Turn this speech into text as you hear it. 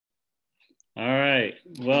All right.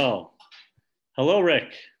 Well, hello,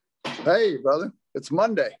 Rick. Hey, brother. It's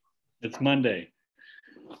Monday. It's Monday.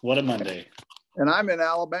 What a Monday. And I'm in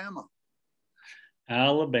Alabama.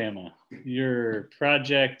 Alabama. Your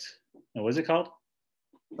project, what is it called?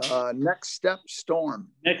 Next Step Storm.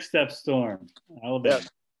 Next Step Storm, Alabama. Yes.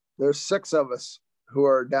 There's 6 of us who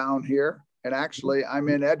are down here. And actually, I'm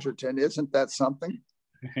in Edgerton. Isn't that something?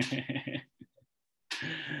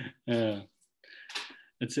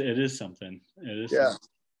 It is something. It is. Yeah.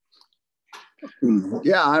 Something.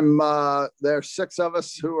 Yeah, there's 6 of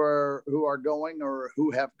us who are going or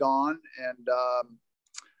who have gone, and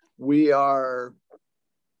we're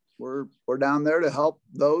down there to help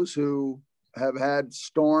those who have had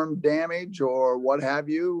storm damage or what have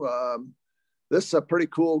you. This is a pretty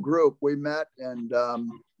cool group. We met, and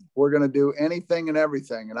we're going to do anything and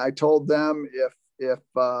everything. And I told them if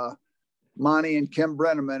Monty and Kim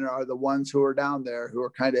Brenneman are the ones who are down there who are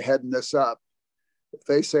kind of heading this up. If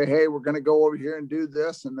they say, hey, we're going to go over here and do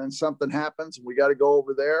this, and then something happens and we got to go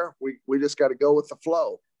over there, we just got to go with the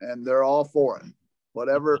flow, and they're all for it.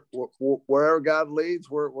 Wherever God leads,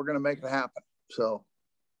 we're going to make it happen. So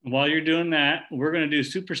while you're doing that, we're going to do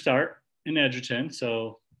Superstart in Edgerton.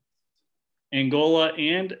 So Angola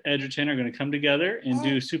and Edgerton are going to come together and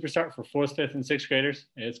do Superstart for 4th, 5th, and 6th graders.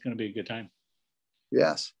 It's going to be a good time.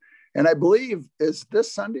 Yes. And I believe, is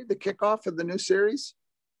this Sunday the kickoff of the new series?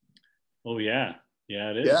 Oh, yeah.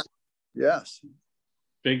 Yeah, it is. Yeah. Yes.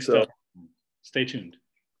 Big stuff. Stay tuned.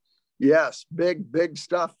 Yes. Big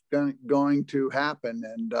stuff going to happen.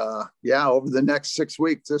 And over the next 6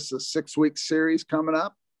 weeks, this is a 6-week series coming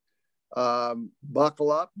up. Buckle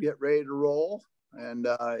up, get ready to roll. And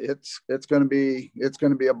it's going to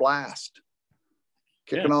be a blast.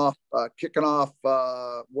 Kicking off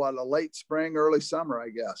a late spring, early summer, I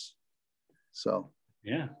guess. So.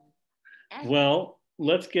 Yeah. Well,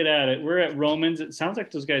 let's get at it. We're at Romans. It sounds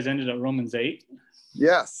like those guys ended at Romans 8.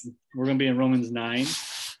 Yes. We're going to be in Romans 9.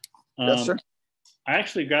 Yes, sir. I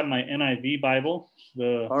actually grabbed my NIV Bible,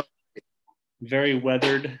 the very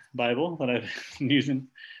weathered Bible that I've been using.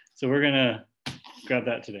 So we're going to grab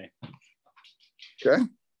that today. Okay.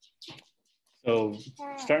 So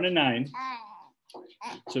starting at 9.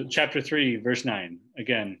 So chapter 3, verse 9.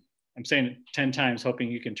 Again, I'm saying it 10 times, hoping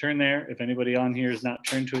you can turn there. If anybody on here has not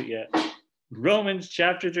turned to it yet. Romans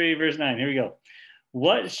chapter 3, verse 9. Here we go.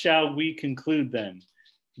 What shall we conclude then?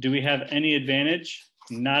 Do we have any advantage?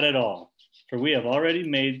 Not at all. For we have already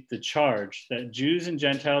made the charge that Jews and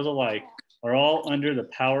Gentiles alike are all under the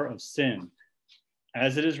power of sin.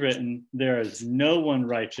 As it is written, there is no one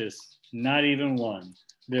righteous, not even one.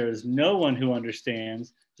 There is no one who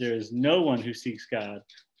understands. There is no one who seeks God.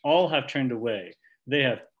 All have turned away. They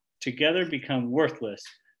have together become worthless.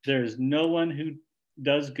 There is no one who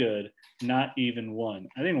does good, not even one.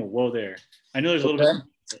 I think we'll whoa there. I know there's a little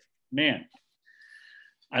bit, man.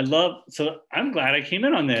 So I'm glad I came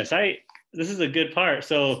in on this. This is a good part.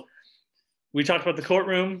 So we talked about the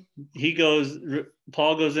courtroom.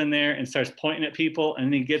 Paul goes in there and starts pointing at people,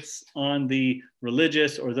 and he gets on the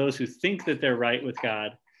religious or those who think that they're right with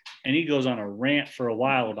God. And he goes on a rant for a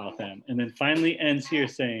while about them. And then finally ends here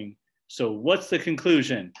saying, so what's the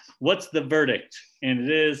conclusion? What's the verdict? And it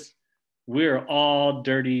is, we're all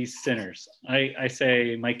dirty sinners. I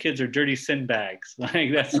say my kids are dirty sin bags.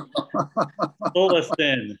 Like that's full of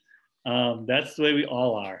sin. That's the way we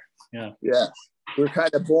all are. Yeah. Yeah. We're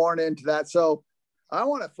kind of born into that. So I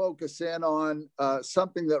want to focus in on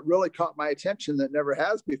something that really caught my attention that never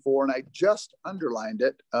has before. And I just underlined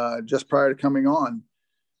it just prior to coming on.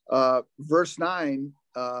 Verse 9,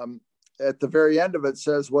 at the very end of it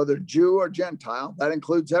says, whether Jew or Gentile, that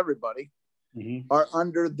includes everybody, are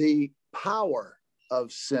under the power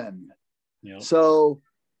of sin. Yep. So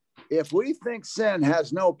if we think sin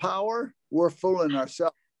has no power, we're fooling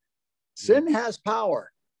ourselves. Sin has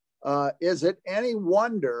power. Is it any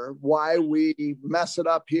wonder why we mess it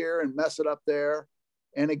up here and mess it up there?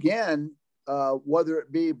 And again, whether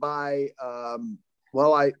it be by,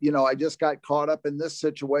 I just got caught up in this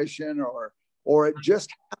situation, or it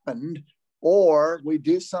just happened, or we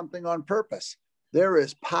do something on purpose. There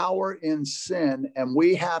is power in sin, and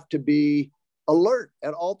we have to be alert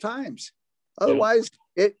at all times. Otherwise,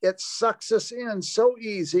 it sucks us in so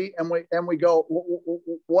easy, and we go,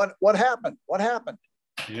 what happened? What happened?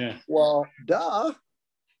 Yeah. Well, duh.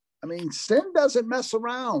 I mean, sin doesn't mess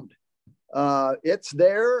around. It's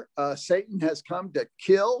there. Satan has come to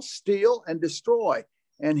kill, steal, and destroy,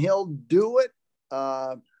 and he'll do it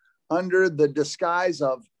under the disguise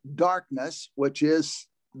of darkness,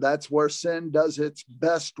 that's where sin does its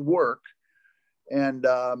best work. And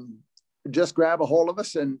just grab a hold of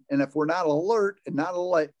us. And if we're not alert and not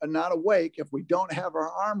awake, if we don't have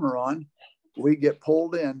our armor on, we get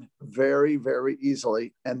pulled in very, very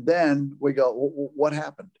easily. And then we go, what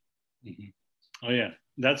happened? Mm-hmm. Oh, yeah.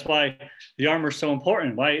 That's why the armor is so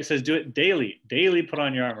important. Why it says do it daily. Daily put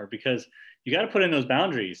on your armor, because you got to put in those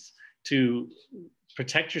boundaries to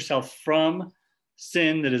protect yourself from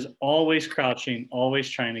sin that is always crouching, always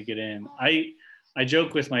trying to get in. I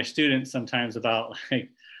joke with my students sometimes about, like,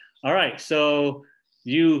 all right, so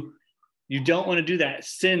you don't want to do that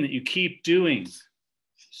sin that you keep doing.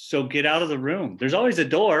 So get out of the room. There's always a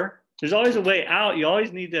door. There's always a way out. You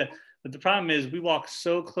always need to, but the problem is we walk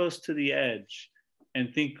so close to the edge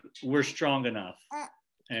and think we're strong enough.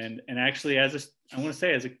 And actually, I want to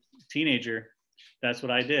say as a teenager, that's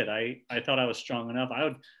what I did. I thought I was strong enough.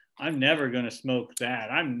 I'm never going to smoke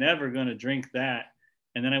that. I'm never going to drink that.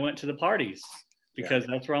 And then I went to the parties because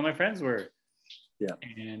that's where all my friends were. Yeah.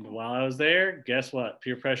 And while I was there, guess what?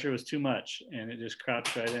 Peer pressure was too much, and it just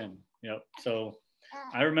crouched right in. Yep. So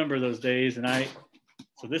I remember those days, and I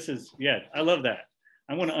love that.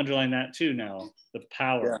 I want to underline that too now, the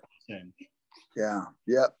power of sin. Yeah.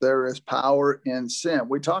 Yep. There is power in sin.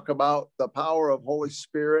 We talk about the power of Holy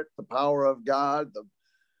Spirit, the power of God,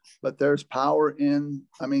 but there's power in,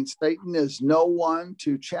 Satan is no one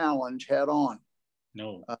to challenge head on.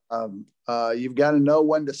 No. You've got to know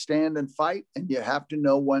when to stand and fight, and you have to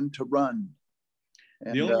know when to run.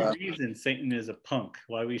 And, the only reason Satan is a punk,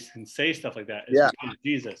 why we can say stuff like that, is because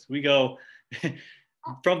Jesus. We go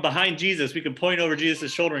from behind Jesus. We can point over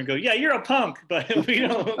Jesus' shoulder and go, "Yeah, you're a punk," but we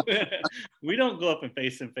don't go up and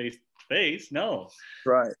face him face to face. No.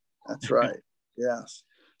 Right. That's right. Yes.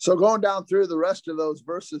 So going down through the rest of those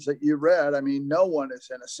verses that you read, no one is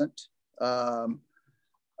innocent.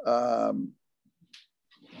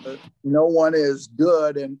 No one is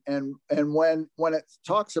good, and when it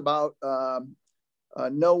talks about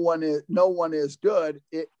no one is good,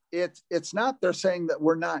 it's not they're saying that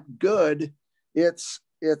we're not good. It's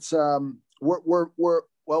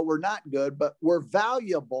we're not good, but we're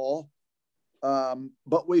valuable.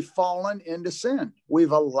 But we've fallen into sin.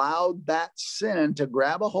 We've allowed that sin to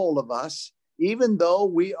grab a hold of us, even though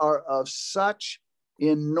we are of such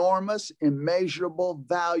enormous, immeasurable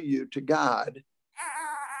value to God.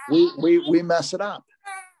 We mess it up.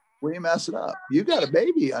 We mess it up. You got a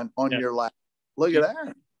baby on your lap. Look at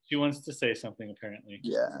that. She wants to say something, apparently.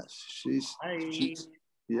 Yes. She's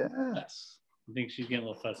yes. I think she's getting a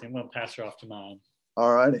little fussy. I'm going to pass her off to Mom.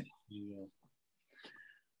 All righty.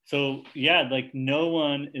 So, like no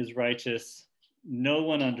one is righteous. No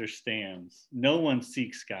one understands. No one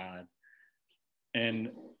seeks God.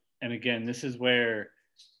 And again, this is where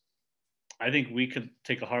I think we could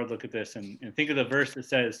take a hard look at this and think of the verse that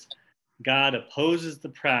says, God opposes the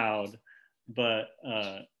proud, but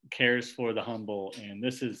cares for the humble. And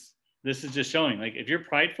this is just showing, like, if you're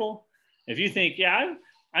prideful, if you think,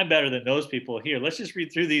 I'm better than those people here, let's just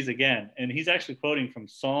read through these again. And he's actually quoting from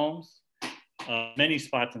Psalms, many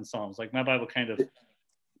spots in Psalms. Like my Bible kind of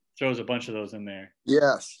throws a bunch of those in there.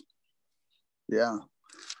 Yes. Yeah.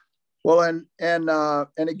 Well, and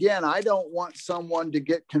again, I don't want someone to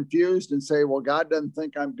get confused and say, well, God doesn't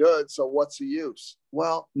think I'm good, so what's the use?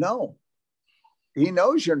 Well, no. He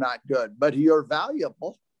knows you're not good, but you're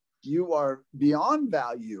valuable. You are beyond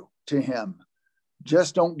value to him.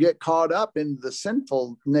 Just don't get caught up in the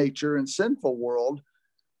sinful nature and sinful world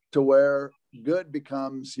to where good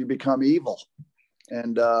you become evil.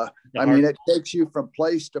 And it takes you from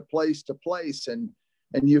place to place to place, and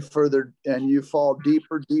you fall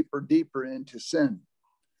deeper into sin.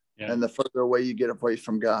 Yeah. And the further away you get away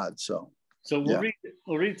from God. So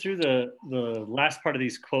we'll read through the last part of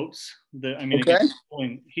these quotes.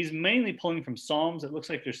 He's mainly pulling from Psalms. It looks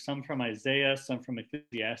like there's some from Isaiah, some from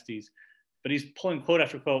Ecclesiastes, but he's pulling quote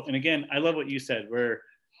after quote. And again, I love what you said, where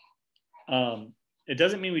it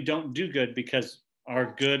doesn't mean we don't do good because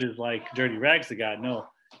our good is like dirty rags to God. No,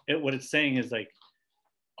 what it's saying is like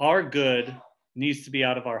our good needs to be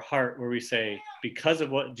out of our heart, where we say, because of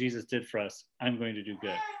what Jesus did for us, I'm going to do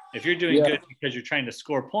good. If you're doing good because you're trying to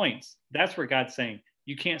score points, that's where God's saying,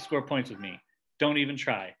 you can't score points with me. Don't even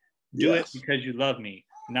try. Do it because you love me,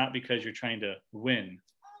 not because you're trying to win.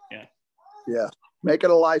 Yeah. Yeah. Make it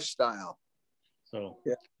a lifestyle. So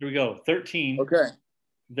here we go. 13. Okay.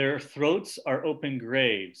 Their throats are open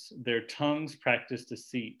graves. Their tongues practice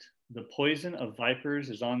deceit. The poison of vipers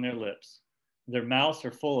is on their lips. Their mouths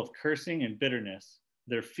are full of cursing and bitterness.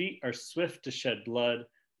 Their feet are swift to shed blood.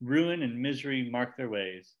 Ruin and misery mark their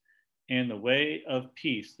ways. And the way of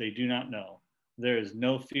peace they do not know. There is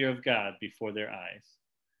no fear of God before their eyes.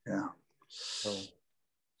 Yeah. So.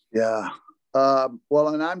 Yeah. Well,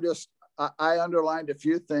 and I'm just, I underlined a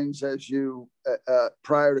few things as you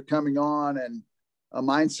prior to coming on, and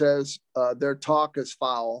mine says their talk is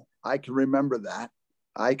foul. I can remember that.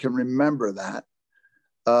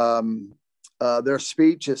 Their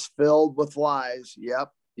speech is filled with lies.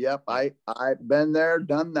 Yep. I've been there,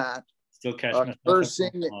 done that. Still catch myself.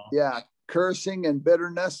 Cursing, cursing and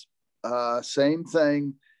bitterness, same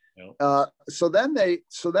thing. Yep. So then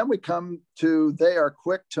we come to, they are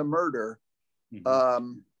quick to murder.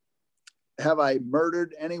 Mm-hmm. Have I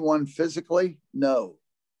murdered anyone physically? No.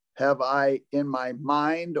 Have I in my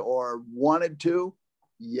mind or wanted to?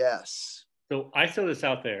 Yes. So I throw this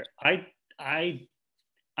out there. I'm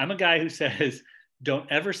a guy who says,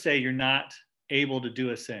 don't ever say you're not able to do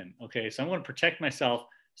a sin. Okay. So I'm going to protect myself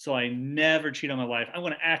so I never cheat on my wife. I'm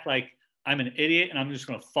going to act like I'm an idiot and I'm just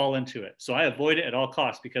going to fall into it. So I avoid it at all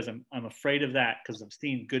costs because I'm afraid of that, because I've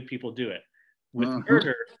seen good people do it. With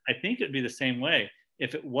murder, I think it'd be the same way.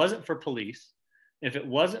 If it wasn't for police, if it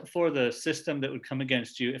wasn't for the system that would come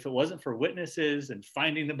against you, if it wasn't for witnesses and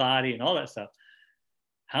finding the body and all that stuff,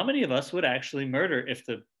 how many of us would actually murder if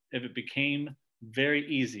it became very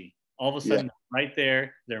easy? All of a sudden, right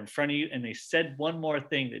there, they're in front of you, and they said one more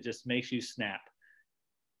thing that just makes you snap.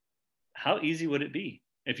 How easy would it be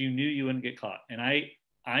if you knew you wouldn't get caught? And I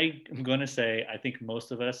am going to say, I think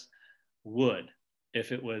most of us would,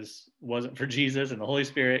 if it wasn't for Jesus and the Holy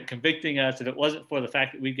Spirit convicting us, if it wasn't for the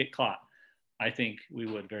fact that we'd get caught, I think we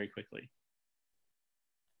would very quickly.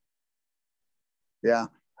 Yeah.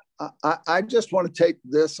 I just want to take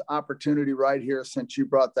this opportunity right here, since you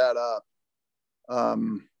brought that up,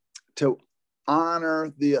 to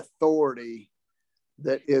honor the authority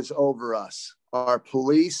that is over us, our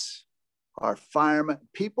police, our firemen,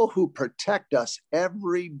 people who protect us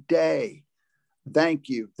every day. Thank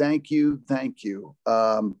you.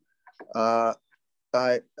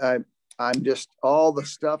 I'm just, all the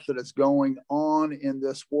stuff that is going on in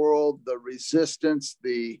this world, the resistance,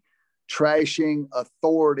 the trashing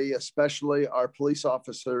authority, especially our police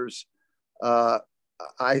officers,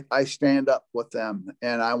 I stand up with them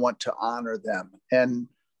and I want to honor them. And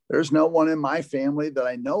there's no one in my family that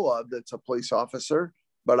I know of that's a police officer,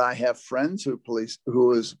 but I have friends who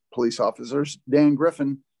is police officers. Dan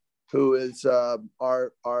Griffin, who is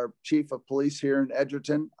our chief of police here in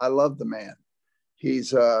Edgerton. I love the man.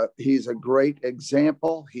 He's a great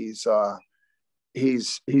example. He's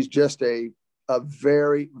just a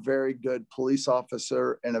very, very good police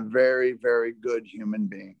officer and a very, very good human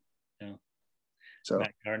being. Yeah. So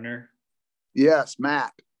Matt Gardner. Yes,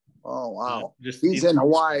 Matt. Oh wow. He's in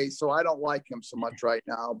Hawaii, so I don't like him so much right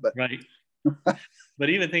now. But right. But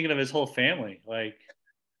even thinking of his whole family, like,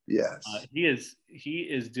 yes, he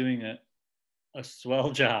is doing a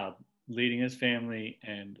swell job leading his family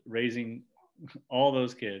and raising all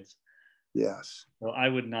those kids. Yes. So I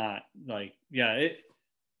would not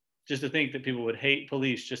just to think that people would hate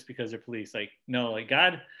police just because they're police. Like, no, like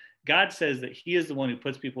God says that he is the one who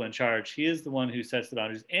puts people in charge. He is the one who sets the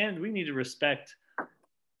boundaries, and we need to respect.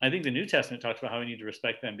 I think the New Testament talks about how we need to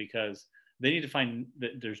respect them, because they need to find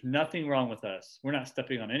that there's nothing wrong with us. We're not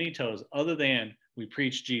stepping on any toes other than we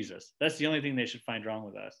preach Jesus. That's the only thing they should find wrong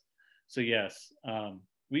with us. So yes,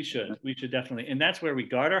 we should definitely. And that's where we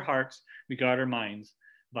guard our hearts, we guard our minds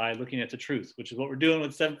by looking at the truth, which is what we're doing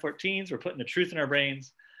with 714s. We're putting the truth in our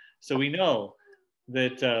brains. So we know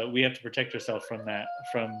that we have to protect ourselves from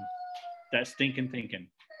that stinking thinking.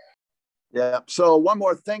 Yeah. So one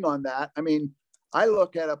more thing on that. I mean, I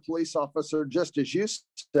look at a police officer, just as you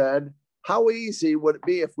said, how easy would it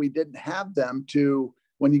be if we didn't have them to,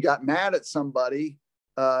 when you got mad at somebody,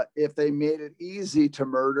 if they made it easy to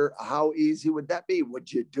murder, how easy would that be?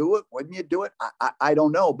 Would you do it? Wouldn't you do it? I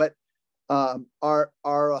don't know. But our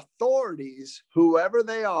authorities, whoever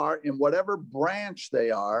they are, in whatever branch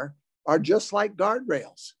they are just like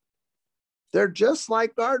guardrails. They're just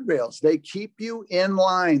like guardrails. They keep you in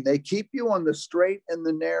line. They keep you on the straight and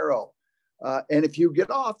the narrow. And if you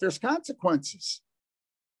get off, there's consequences.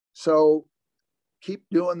 So keep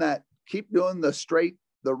doing that. Keep doing the straight,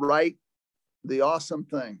 the right, the awesome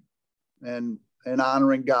thing, and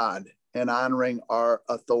honoring God and honoring our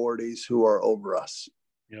authorities who are over us.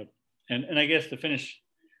 Yep. And I guess to finish,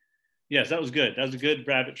 yes, that was good. That was a good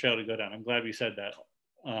rabbit trail to go down. I'm glad we said that.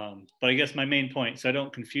 But I guess my main point, so I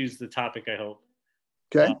don't confuse the topic, I hope,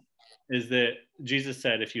 okay, is that Jesus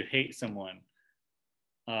said, if you hate someone,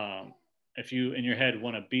 if you in your head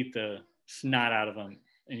want to beat the snot out of them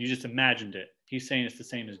and you just imagined it, he's saying it's the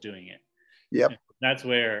same as doing it. Yep. And that's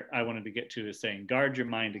where I wanted to get to, is saying, guard your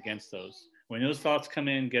mind against those. When those thoughts come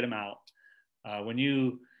in, get them out. When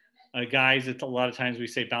you, guys, it's a lot of times we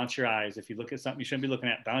say, bounce your eyes. If you look at something you shouldn't be looking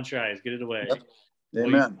at, bounce your eyes, get it away. Yep.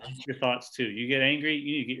 Amen. Well, your thoughts too. You get angry,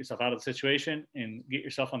 you need to get yourself out of the situation and get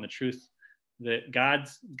yourself on the truth that God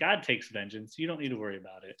takes vengeance. You don't need to worry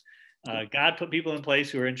about it. God put people in place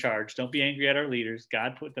who are in charge. Don't be angry at our leaders.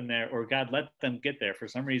 God put them there, or God let them get there for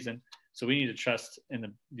some reason. So we need to trust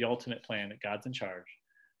in the ultimate plan that God's in charge.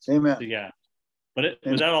 Amen. So, yeah. But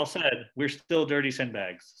with that all said, we're still dirty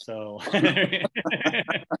sandbags. So.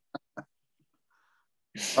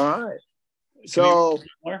 All right. So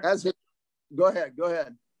go ahead.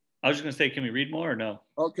 I was just going to say, can we read more or no?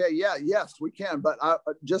 Okay. Yeah. Yes, we can. But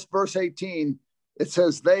just verse 18, it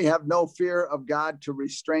says they have no fear of God to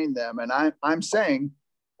restrain them. And I'm saying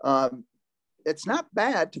it's not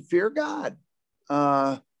bad to fear God,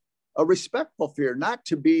 a respectful fear, not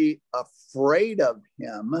to be afraid of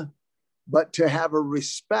him, but to have a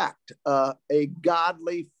respect, a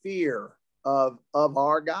godly fear of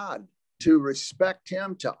our God, to respect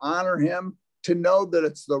him, to honor him, to know that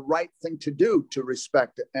it's the right thing to do to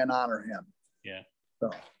respect and honor him. Yeah.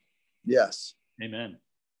 So, yes. Amen.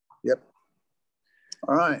 Yep.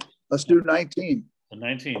 All right. Let's do 19.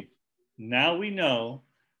 19. Now we know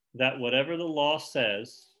that whatever the law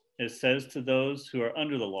says, it says to those who are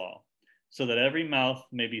under the law, so that every mouth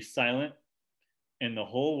may be silent and the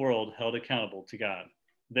whole world held accountable to God.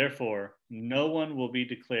 Therefore, no one will be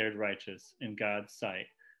declared righteous in God's sight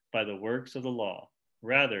by the works of the law.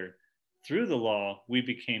 Rather, through the law, we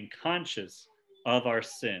became conscious of our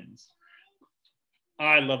sins.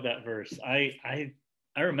 I love that verse. I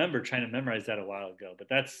remember trying to memorize that a while ago, but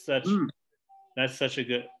that's such a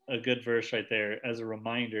good verse right there as a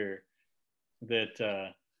reminder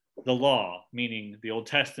that the law, meaning the Old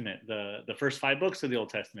Testament, the first 5 books of the Old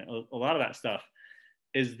Testament, a lot of that stuff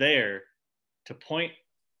is there to point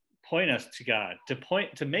us to God,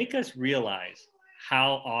 to make us realize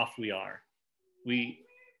how off we are.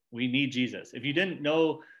 We need Jesus. If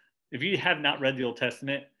you have not read the Old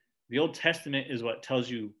Testament is what tells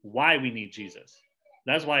you why we need Jesus.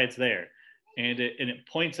 That's why it's there. And it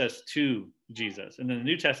points us to Jesus. And then the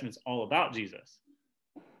New Testament's all about Jesus.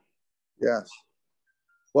 Yes.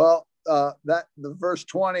 Well, the verse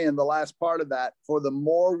 20 and the last part of that, for the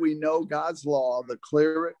more we know God's law, the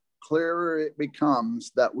clearer it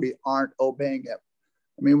becomes that we aren't obeying it.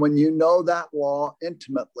 I mean, when you know that law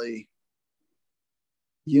intimately,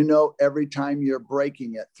 you know every time you're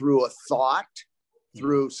breaking it through a thought,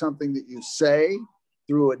 through something that you say,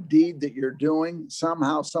 through a deed that you're doing,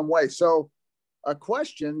 somehow, some way. So a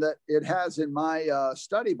question that it has in my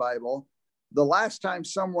study Bible, the last time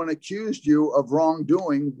someone accused you of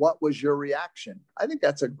wrongdoing, what was your reaction? I think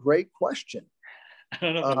that's a great question.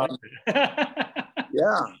 I don't know.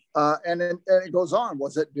 Yeah. And it goes on.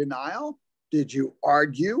 Was it denial? Did you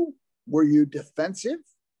argue? Were you defensive?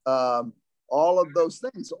 All of those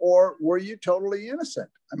things. Or were you totally innocent?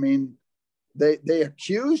 I mean, they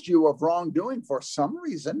accused you of wrongdoing for some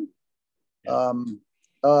reason. And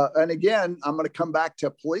again, I'm going to come back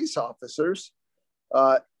to police officers.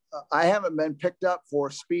 I haven't been picked up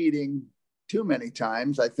for speeding too many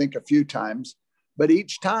times, I think a few times, but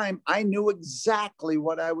each time I knew exactly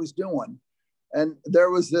what I was doing. And there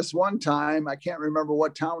was this one time, I can't remember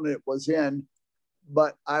what town it was in,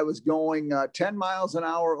 but I was going 10 miles an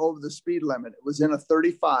hour over the speed limit. It was in a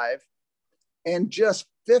 35, and just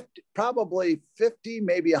 50,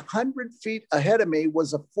 maybe 100 feet ahead of me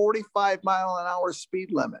was a 45-mile-an-hour speed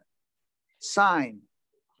limit sign.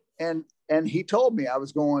 And he told me I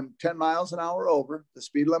was going 10 miles an hour over. The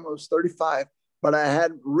speed limit was 35, but I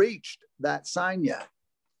hadn't reached that sign yet.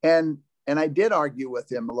 And I did argue with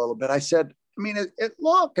him a little bit. I said, I mean,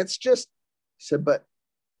 look, it's just, he said, but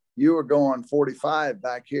you were going 45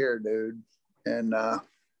 back here, dude. And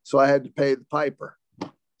so I had to pay the piper.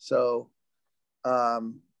 So,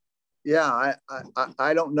 yeah,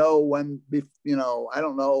 I don't know when, I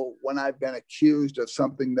don't know when I've been accused of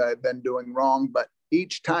something that I've been doing wrong, but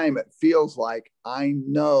each time it feels like I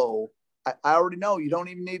know, I already know. You don't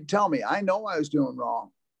even need to tell me. I know I was doing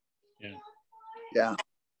wrong. Yeah. Yeah.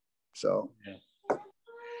 So. Yeah.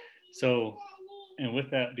 So, and with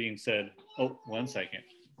that being said, 1 second.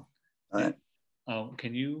 All right.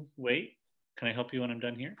 Can you wait? Can I help you when I'm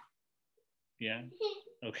done here? Yeah.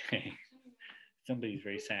 Okay. Somebody's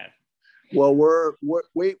very sad. Well,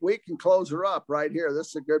 we can close her up right here. This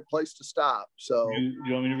is a good place to stop. So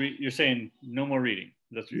you want me to read? You're saying no more reading.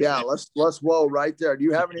 That's what you're saying. let's whoa right there. Do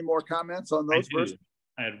you have any more comments on those verses?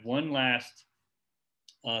 I had one last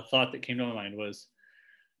thought that came to my mind was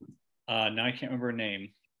now I can't remember her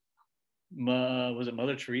name. Was it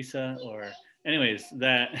Mother Teresa or anyways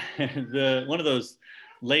that one of those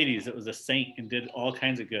ladies that was a saint and did all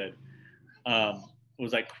kinds of good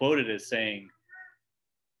was like quoted as saying,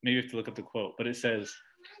 maybe you have to look up the quote, but it says,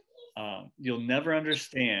 you'll never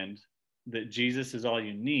understand that Jesus is all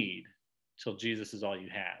you need till Jesus is all you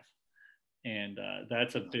have. And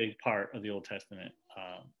that's a big part of the Old Testament.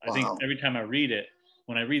 I think every time I read it,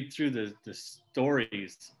 when I read through the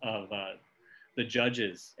stories of the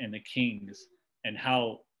judges and the kings and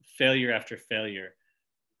how failure after failure,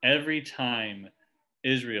 every time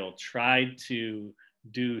Israel tried to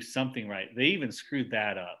do something right, they even screwed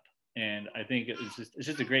that up. And I think it's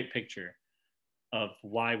just a great picture of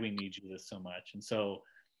why we need Jesus so much. And so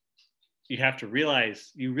you have to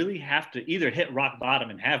realize you really have to either hit rock bottom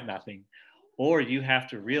and have nothing, or you have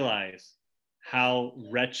to realize how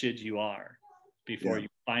wretched you are before you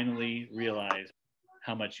finally realize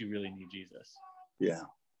how much you really need Jesus.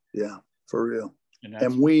 Yeah, for real.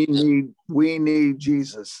 And we need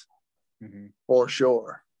Jesus for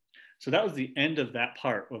sure. So that was the end of that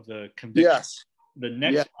part of the conviction. Yes. The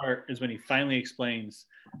next part is when he finally explains,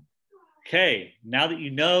 okay, now that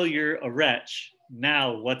you know you're a wretch,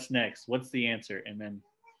 now what's next? What's the answer? And then,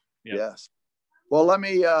 yes. Well, let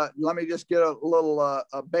me just get a little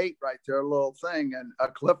a bait right there, a little thing, and a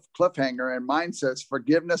cliffhanger. And mine says,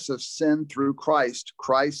 forgiveness of sin through Christ.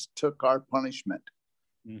 Christ took our punishment.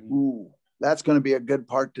 Ooh, that's going to be a good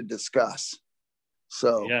part to discuss.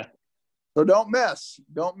 So, so don't miss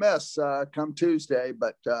come Tuesday.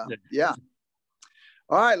 But yeah.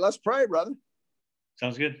 All right, let's pray, brother.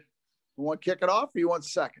 Sounds good. You want to kick it off, or you want a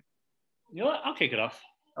second? You know what? I'll kick it off.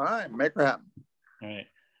 All right, make her happen. All right.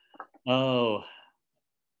 Oh,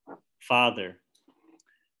 Father,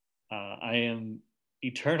 I am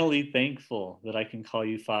eternally thankful that I can call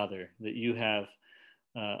you Father, that you have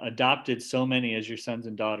adopted so many as your sons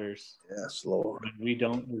and daughters. Yes, Lord. We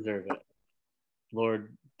don't deserve it.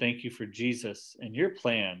 Lord, thank you for Jesus and your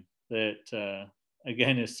plan that,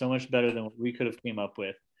 again, is so much better than what we could have came up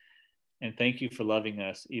with. And thank you for loving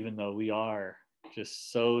us, even though we are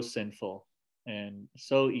just so sinful and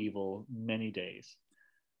so evil many days.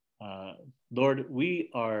 Lord, we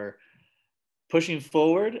are pushing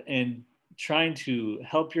forward and trying to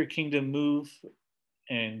help your kingdom move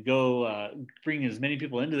and go bring as many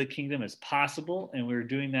people into the kingdom as possible. And we're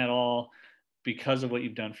doing that all because of what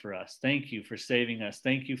you've done for us. Thank you for saving us.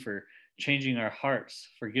 Thank you for changing our hearts,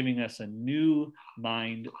 for giving us a new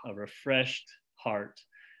mind, a refreshed heart.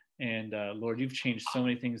 And Lord, you've changed so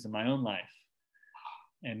many things in my own life.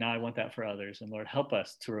 And now I want that for others. And Lord, help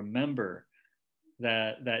us to remember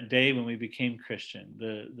that day when we became Christian,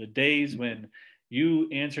 the days when you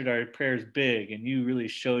answered our prayers big and you really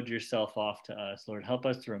showed yourself off to us. Lord, help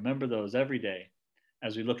us to remember those every day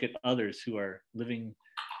as we look at others who are living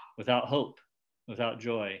without hope, without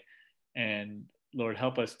joy. And Lord,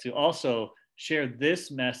 help us to also share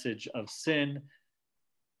this message of sin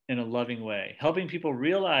in a loving way, helping people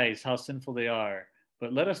realize how sinful they are,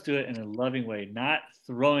 but let us do it in a loving way, not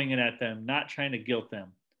throwing it at them, not trying to guilt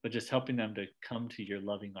them, but just helping them to come to your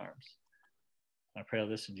loving arms. I pray all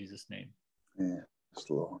this in Jesus' name. Yes,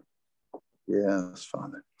 Lord. Yes,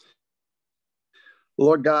 Father.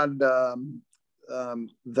 Lord God,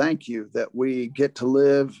 thank you that we get to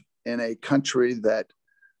live in a country that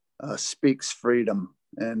speaks freedom.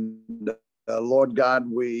 And Lord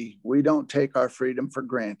God, we don't take our freedom for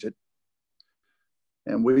granted.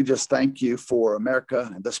 And we just thank you for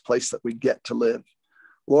America and this place that we get to live.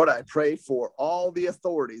 Lord, I pray for all the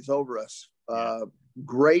authorities over us,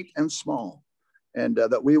 great and small, and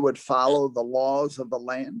that we would follow the laws of the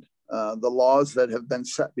land, the laws that have been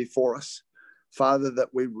set before us. Father,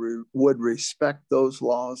 that we would respect those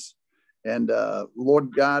laws. And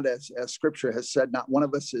Lord God, as Scripture has said, not one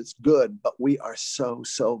of us is good, but we are so,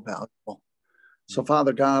 so valuable. So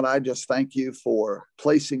Father God, I just thank you for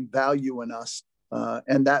placing value in us.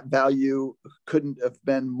 And that value couldn't have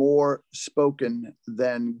been more spoken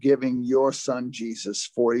than giving your son, Jesus,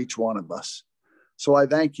 for each one of us. So I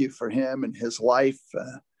thank you for him and his life.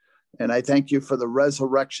 And I thank you for the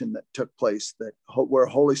resurrection that took place, where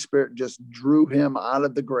Holy Spirit just drew him out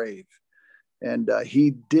of the grave. And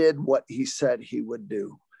he did what he said he would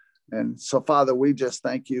do. And so, Father, we just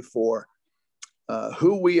thank you for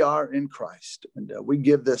who we are in Christ. And we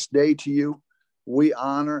give this day to you. We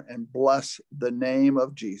honor and bless the name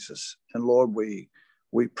of Jesus. And Lord, we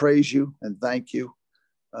praise you and thank you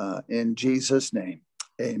in Jesus' name.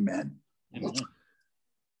 Amen. Amen.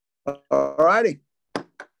 All righty.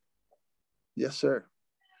 Yes, sir.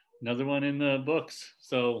 Another one in the books.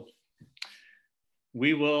 So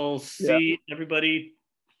we will see everybody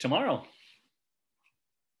tomorrow.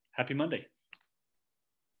 Happy Monday.